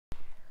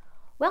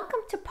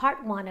Welcome to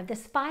part 1 of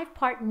this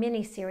 5-part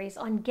mini-series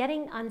on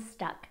getting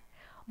unstuck.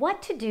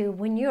 What to do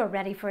when you are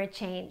ready for a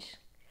change.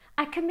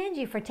 I commend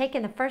you for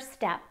taking the first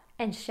step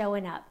and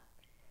showing up.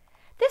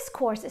 This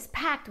course is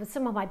packed with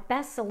some of my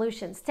best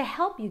solutions to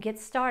help you get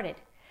started.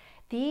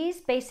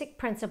 These basic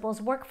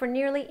principles work for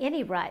nearly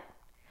any rut.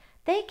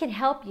 They can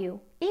help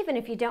you even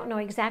if you don't know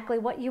exactly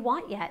what you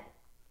want yet.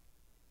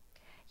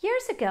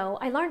 Years ago,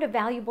 I learned a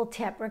valuable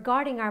tip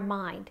regarding our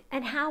mind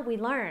and how we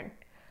learn.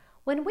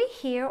 When we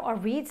hear or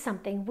read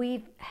something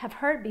we have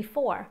heard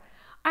before,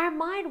 our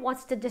mind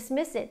wants to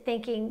dismiss it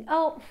thinking,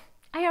 oh,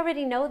 I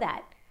already know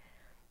that.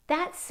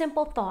 That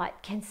simple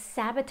thought can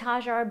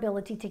sabotage our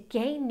ability to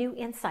gain new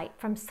insight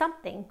from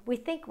something we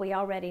think we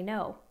already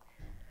know.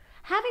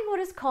 Having what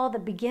is called the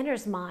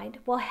beginner's mind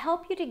will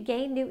help you to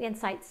gain new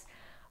insights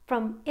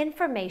from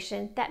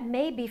information that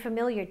may be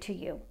familiar to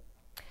you.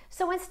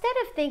 So instead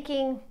of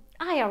thinking,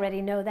 I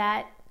already know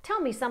that, tell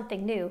me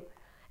something new,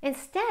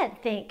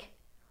 instead think,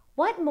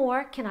 what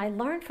more can I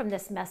learn from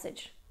this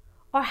message?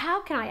 Or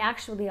how can I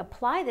actually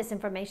apply this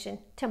information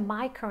to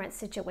my current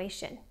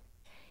situation?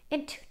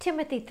 In 2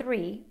 Timothy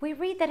 3, we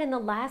read that in the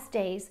last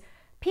days,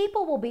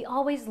 people will be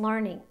always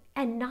learning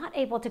and not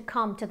able to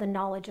come to the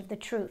knowledge of the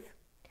truth.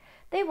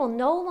 They will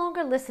no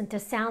longer listen to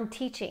sound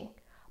teaching,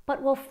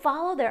 but will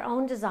follow their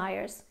own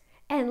desires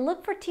and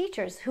look for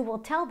teachers who will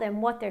tell them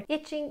what their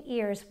itching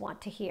ears want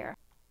to hear.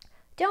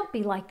 Don't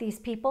be like these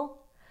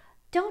people.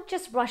 Don't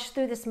just rush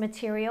through this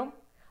material,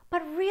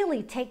 but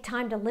really take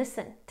time to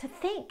listen, to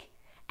think,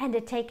 and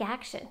to take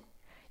action.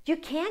 You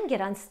can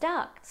get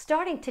unstuck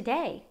starting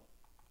today.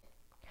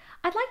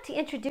 I'd like to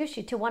introduce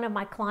you to one of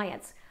my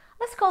clients.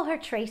 Let's call her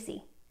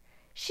Tracy.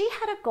 She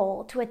had a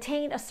goal to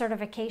attain a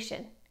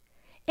certification.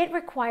 It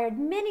required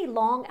many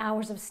long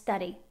hours of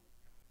study.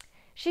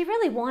 She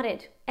really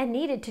wanted and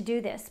needed to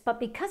do this,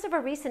 but because of a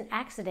recent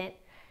accident,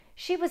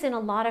 she was in a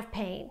lot of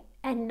pain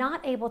and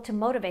not able to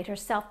motivate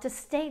herself to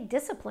stay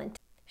disciplined.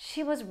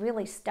 She was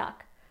really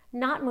stuck,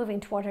 not moving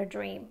toward her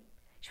dream.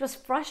 She was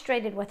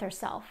frustrated with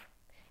herself,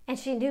 and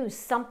she knew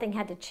something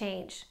had to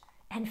change,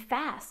 and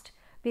fast,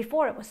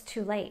 before it was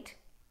too late.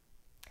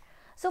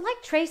 So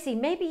like Tracy,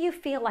 maybe you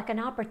feel like an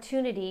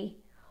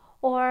opportunity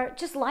or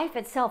just life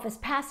itself is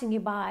passing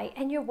you by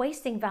and you're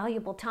wasting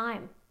valuable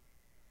time.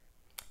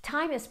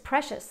 Time is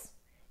precious,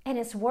 and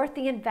it's worth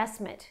the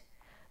investment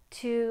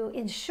to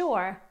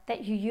ensure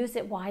that you use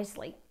it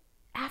wisely.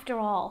 After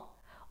all,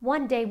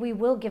 one day we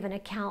will give an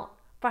account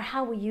for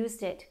how we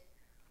used it.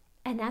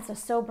 And that's a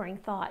sobering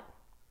thought.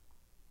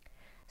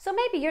 So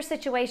maybe your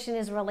situation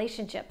is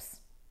relationships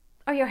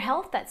or your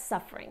health that's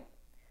suffering.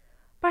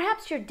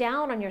 Perhaps you're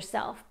down on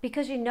yourself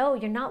because you know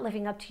you're not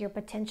living up to your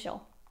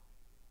potential.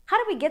 How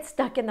do we get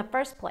stuck in the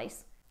first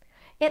place?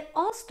 It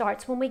all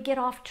starts when we get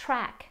off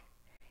track.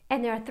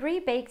 And there are 3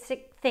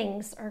 basic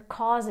things or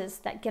causes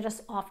that get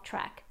us off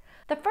track.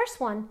 The first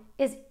one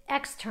is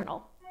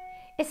external.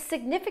 It's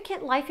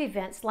significant life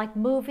events like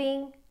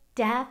moving,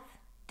 death,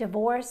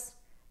 divorce,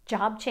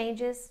 job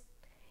changes,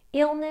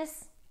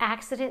 illness,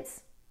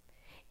 accidents,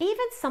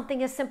 even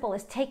something as simple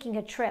as taking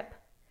a trip,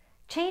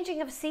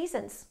 changing of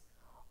seasons,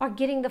 or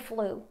getting the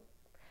flu.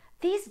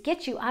 These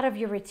get you out of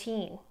your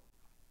routine.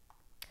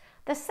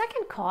 The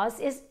second cause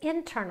is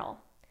internal.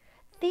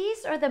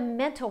 These are the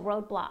mental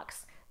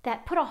roadblocks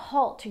that put a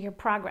halt to your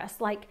progress,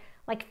 like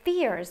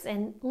fears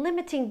and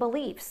limiting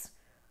beliefs,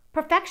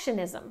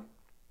 perfectionism,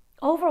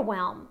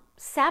 overwhelm,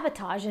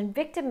 sabotage, and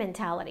victim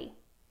mentality.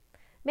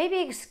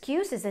 Maybe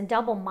excuses and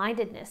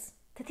double-mindedness.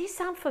 Do these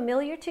sound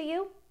familiar to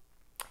you?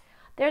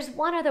 There's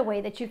one other way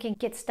that you can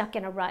get stuck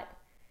in a rut,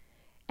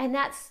 and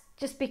that's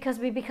just because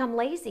we become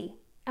lazy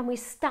and we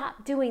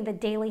stop doing the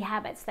daily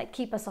habits that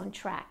keep us on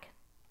track.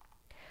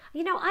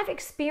 You know, I've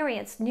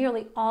experienced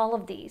nearly all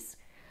of these.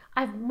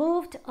 I've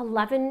moved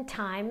 11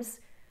 times.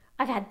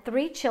 I've had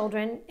 3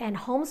 children and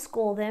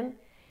homeschooled them.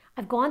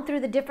 I've gone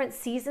through the different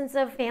seasons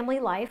of family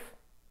life.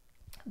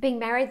 Being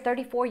married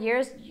 34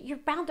 years, you're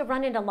bound to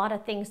run into a lot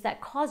of things that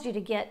cause you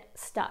to get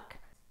stuck.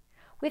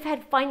 We've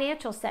had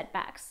financial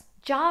setbacks,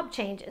 job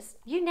changes,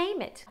 you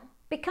name it.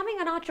 Becoming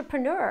an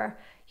entrepreneur,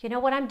 you know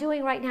what I'm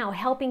doing right now,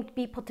 helping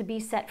people to be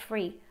set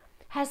free,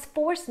 has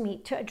forced me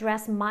to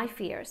address my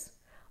fears,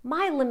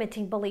 my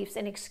limiting beliefs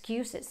and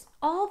excuses,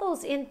 all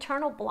those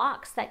internal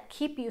blocks that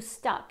keep you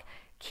stuck,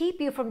 keep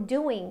you from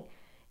doing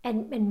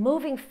and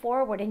moving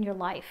forward in your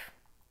life.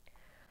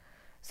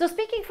 So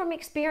speaking from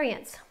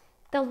experience,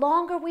 the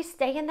longer we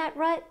stay in that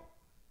rut,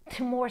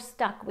 the more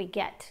stuck we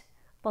get.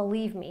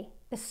 Believe me,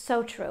 it's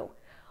so true.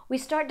 We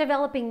start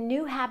developing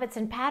new habits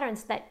and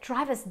patterns that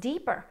drive us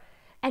deeper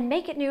and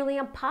make it nearly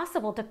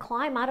impossible to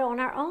climb out on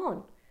our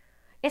own.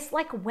 It's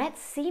like wet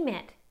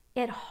cement.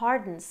 It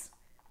hardens,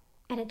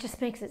 and it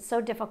just makes it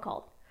so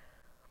difficult.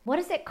 What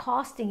is it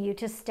costing you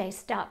to stay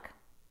stuck?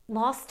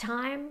 Lost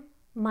time,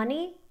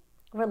 money,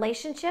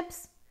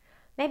 relationships,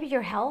 maybe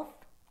your health?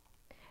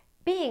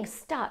 Being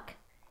stuck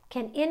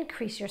can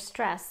increase your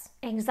stress,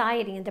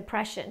 anxiety, and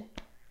depression.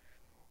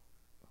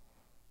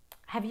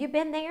 Have you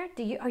been there?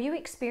 Are you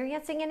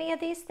experiencing any of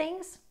these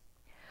things?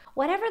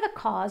 Whatever the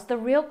cause, the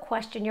real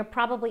question you're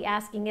probably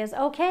asking is,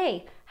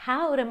 okay,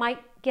 how do I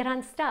get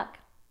unstuck?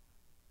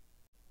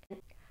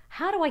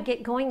 How do I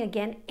get going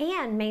again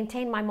and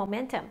maintain my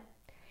momentum?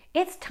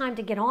 It's time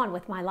to get on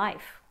with my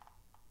life.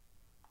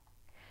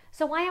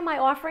 So why am I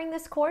offering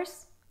this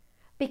course?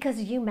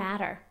 Because you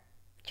matter.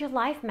 Your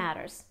life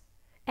matters.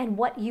 And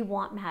what you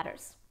want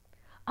matters.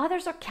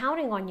 Others are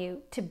counting on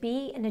you to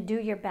be and to do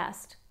your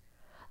best.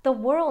 The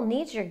world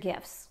needs your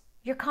gifts,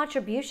 your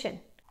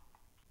contribution.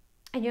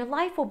 And your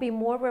life will be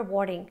more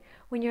rewarding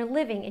when you're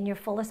living in your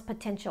fullest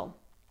potential.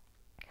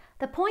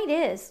 The point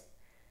is,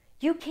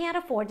 you can't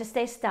afford to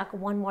stay stuck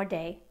one more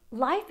day.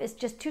 Life is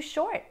just too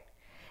short.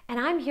 And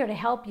I'm here to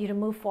help you to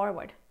move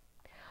forward.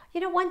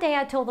 You know, one day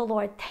I told the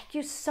Lord, thank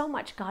you so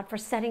much, God, for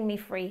setting me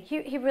free.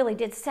 He really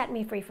did set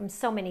me free from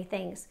so many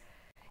things.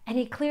 And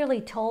He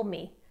clearly told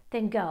me,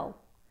 then go.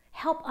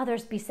 Help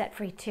others be set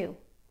free too.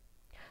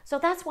 So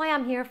that's why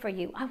I'm here for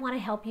you. I want to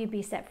help you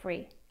be set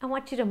free. I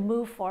want you to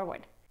move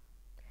forward,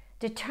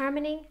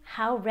 determining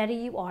how ready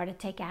you are to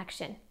take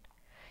action.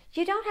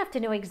 You don't have to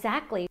know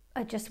exactly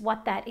just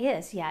what that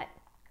is yet.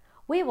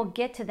 We will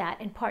get to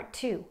that in part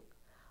 2.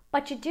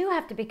 But you do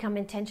have to become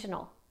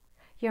intentional.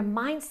 Your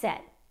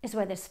mindset is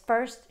where this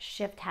first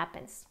shift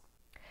happens.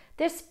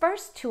 This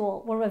first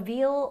tool will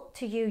reveal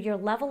to you your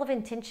level of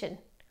intention,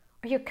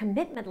 or your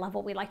commitment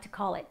level, we like to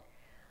call it.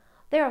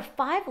 There are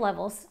 5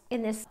 levels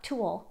in this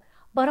tool,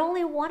 but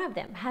only one of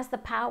them has the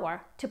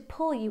power to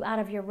pull you out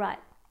of your rut.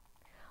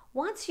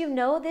 Once you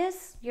know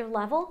this, your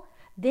level,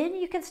 then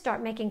you can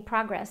start making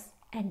progress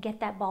and get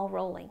that ball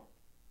rolling.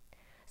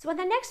 So in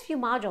the next few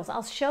modules,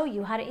 I'll show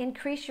you how to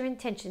increase your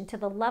intention to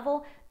the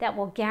level that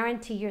will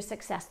guarantee your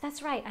success.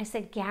 That's right, I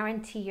said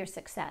guarantee your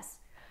success.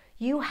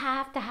 You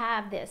have to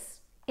have this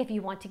if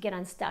you want to get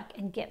unstuck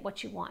and get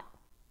what you want.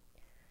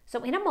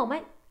 So in a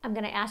moment, I'm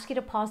going to ask you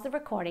to pause the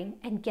recording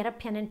and get a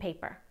pen and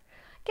paper.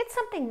 Get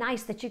something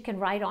nice that you can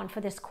write on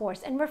for this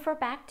course and refer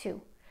back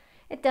to.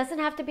 It doesn't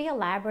have to be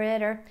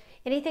elaborate or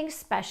anything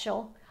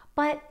special,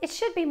 but it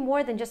should be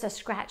more than just a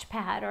scratch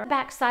pad or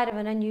backside of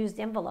an unused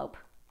envelope.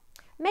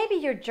 Maybe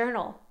your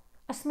journal,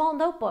 a small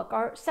notebook,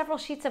 or several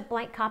sheets of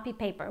blank copy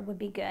paper would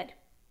be good.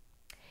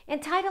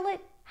 Entitle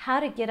it, How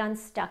to Get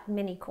Unstuck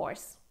Mini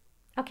Course.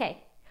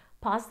 Okay,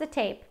 pause the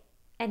tape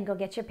and go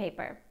get your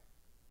paper.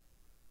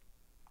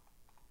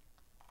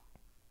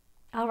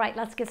 All right,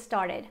 let's get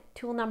started.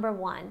 Tool number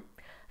 1,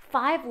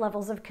 5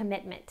 levels of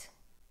commitment.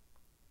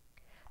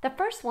 The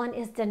first one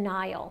is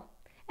denial.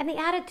 And the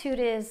attitude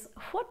is,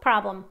 what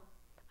problem?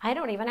 I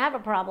don't even have a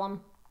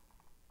problem.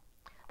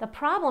 The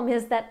problem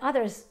is that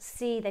others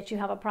see that you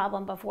have a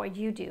problem before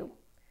you do.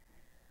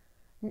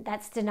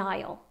 That's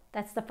denial.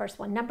 That's the first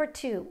one. Number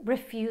 2,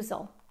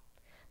 refusal.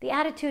 The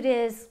attitude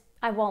is,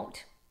 I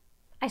won't.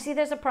 I see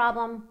there's a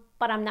problem,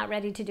 but I'm not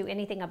ready to do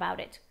anything about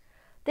it.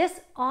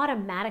 This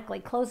automatically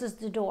closes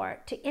the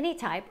door to any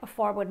type of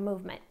forward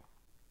movement.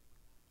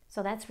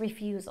 So that's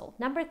refusal.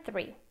 Number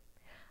 3,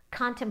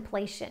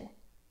 contemplation.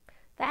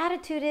 The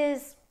attitude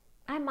is,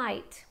 I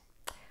might,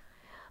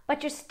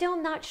 but you're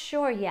still not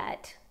sure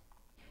yet.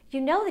 You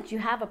know that you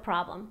have a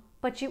problem,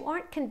 but you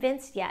aren't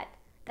convinced yet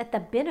that the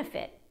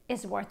benefit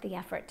is worth the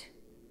effort.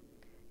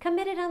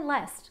 Committed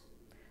unless.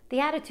 The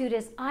attitude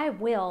is, I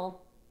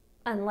will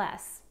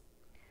unless.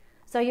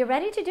 So you're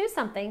ready to do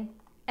something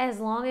as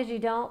long as you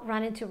don't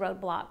run into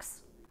roadblocks.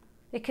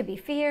 It could be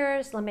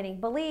fears, limiting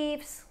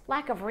beliefs,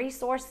 lack of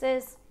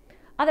resources,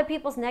 other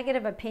people's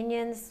negative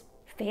opinions,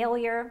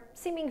 failure,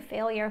 seeming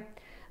failure.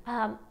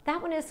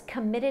 That one is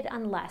committed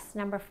unless,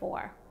 number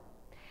 4.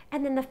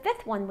 And then the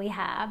 5th one we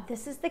have,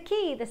 this is the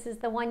key, this is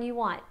the one you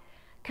want.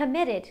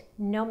 Committed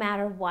no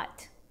matter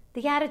what.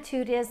 The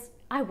attitude is,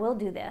 I will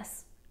do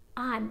this.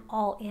 I'm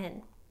all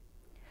in.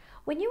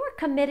 When you are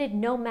committed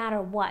no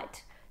matter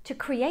what, to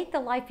create the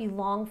life you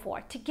long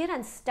for, to get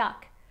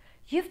unstuck,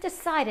 you've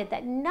decided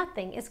that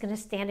nothing is going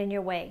to stand in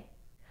your way.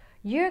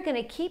 You're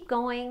going to keep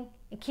going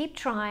and keep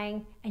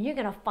trying, and you're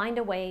going to find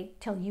a way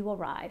till you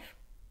arrive.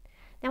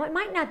 Now, it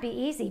might not be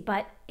easy,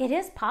 but it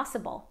is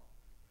possible.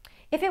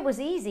 If it was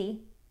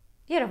easy,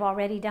 you'd have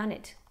already done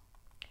it.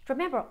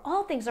 Remember,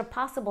 all things are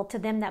possible to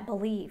them that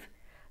believe.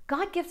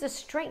 God gives us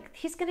strength.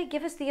 He's going to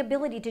give us the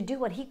ability to do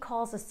what He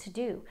calls us to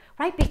do,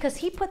 right? Because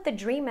He put the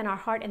dream in our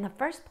heart in the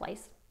first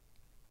place.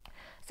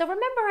 So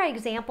remember our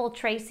example,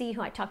 Tracy,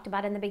 who I talked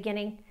about in the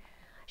beginning?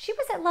 She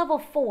was at level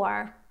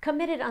 4,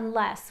 committed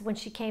unless, when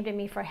she came to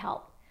me for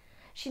help.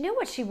 She knew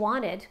what she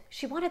wanted.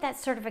 She wanted that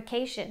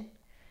certification.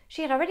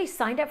 She had already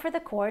signed up for the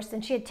course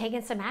and she had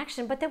taken some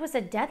action, but there was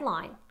a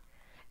deadline.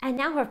 And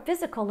now her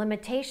physical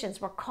limitations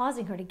were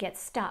causing her to get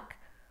stuck.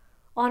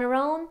 On her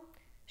own,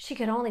 she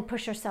could only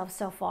push herself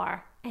so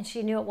far, and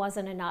she knew it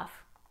wasn't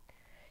enough.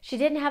 She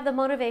didn't have the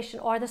motivation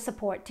or the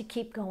support to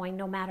keep going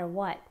no matter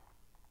what.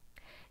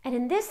 And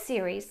in this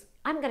series,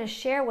 I'm going to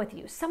share with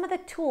you some of the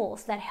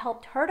tools that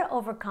helped her to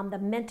overcome the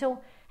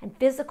mental and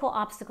physical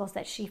obstacles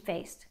that she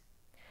faced.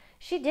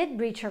 She did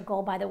reach her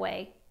goal, by the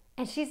way,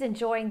 and she's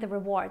enjoying the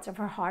rewards of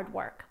her hard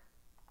work.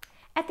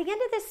 At the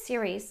end of this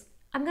series,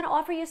 I'm going to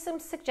offer you some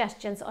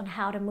suggestions on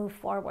how to move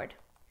forward.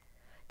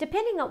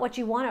 Depending on what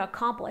you want to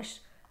accomplish,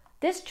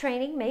 this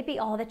training may be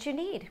all that you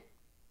need.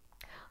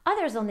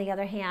 Others, on the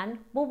other hand,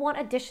 will want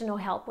additional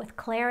help with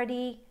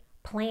clarity,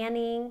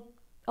 planning,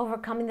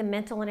 overcoming the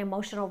mental and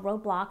emotional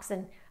roadblocks,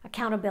 and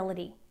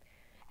accountability.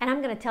 And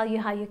I'm going to tell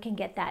you how you can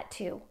get that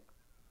too.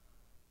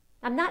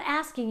 I'm not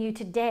asking you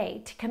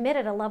today to commit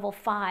at a level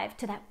 5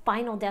 to that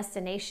final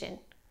destination.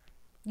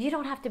 You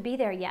don't have to be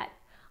there yet.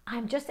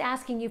 I'm just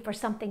asking you for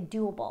something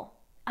doable,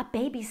 a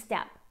baby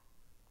step.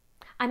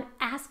 I'm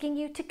asking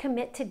you to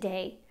commit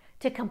today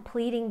to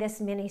completing this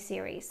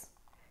mini-series.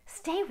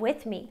 Stay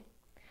with me.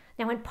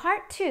 Now in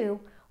part 2,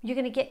 you're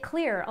going to get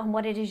clear on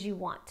what it is you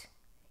want.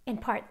 In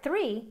part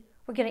 3,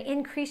 we're going to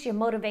increase your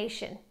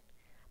motivation.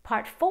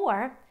 Part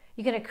 4,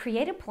 you're going to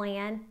create a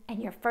plan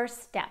and your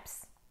first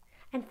steps.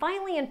 And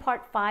finally, in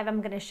part 5, I'm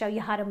going to show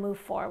you how to move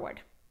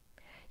forward.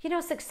 You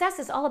know, success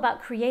is all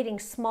about creating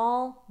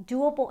small,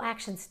 doable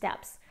action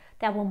steps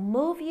that will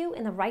move you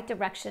in the right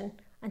direction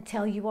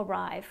until you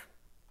arrive.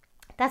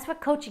 That's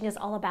what coaching is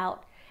all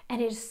about, and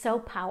it is so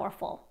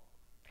powerful.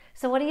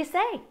 So what do you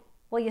say?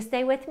 Will you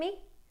stay with me?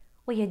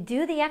 Will you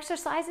do the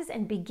exercises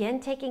and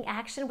begin taking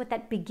action with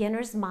that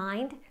beginner's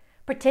mind,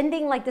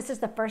 pretending like this is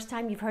the first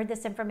time you've heard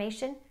this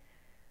information?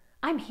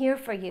 I'm here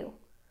for you.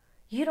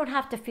 You don't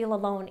have to feel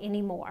alone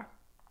anymore.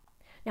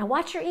 Now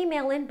watch your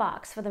email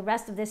inbox for the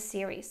rest of this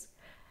series.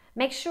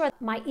 Make sure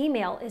my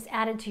email is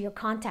added to your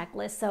contact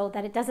list so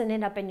that it doesn't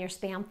end up in your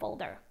spam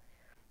folder.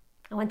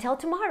 Now until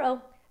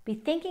tomorrow, be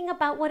thinking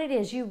about what it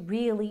is you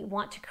really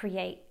want to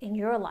create in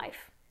your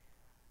life.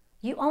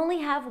 You only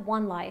have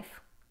one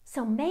life,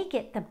 so make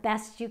it the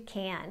best you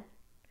can.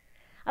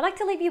 I'd like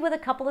to leave you with a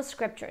couple of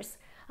scriptures.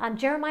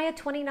 Jeremiah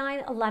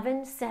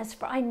 29:11 says,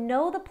 "For I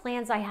know the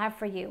plans I have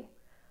for you,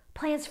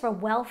 plans for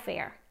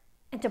welfare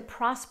and to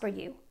prosper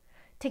you,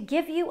 to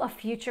give you a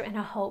future and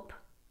a hope."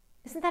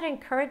 Isn't that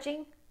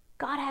encouraging?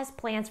 God has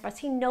plans for us.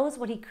 He knows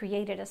what He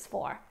created us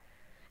for.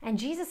 And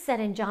Jesus said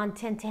in John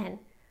 10:10,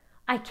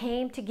 "I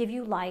came to give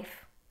you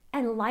life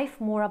and life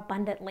more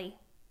abundantly."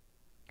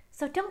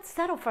 So don't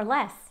settle for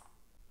less.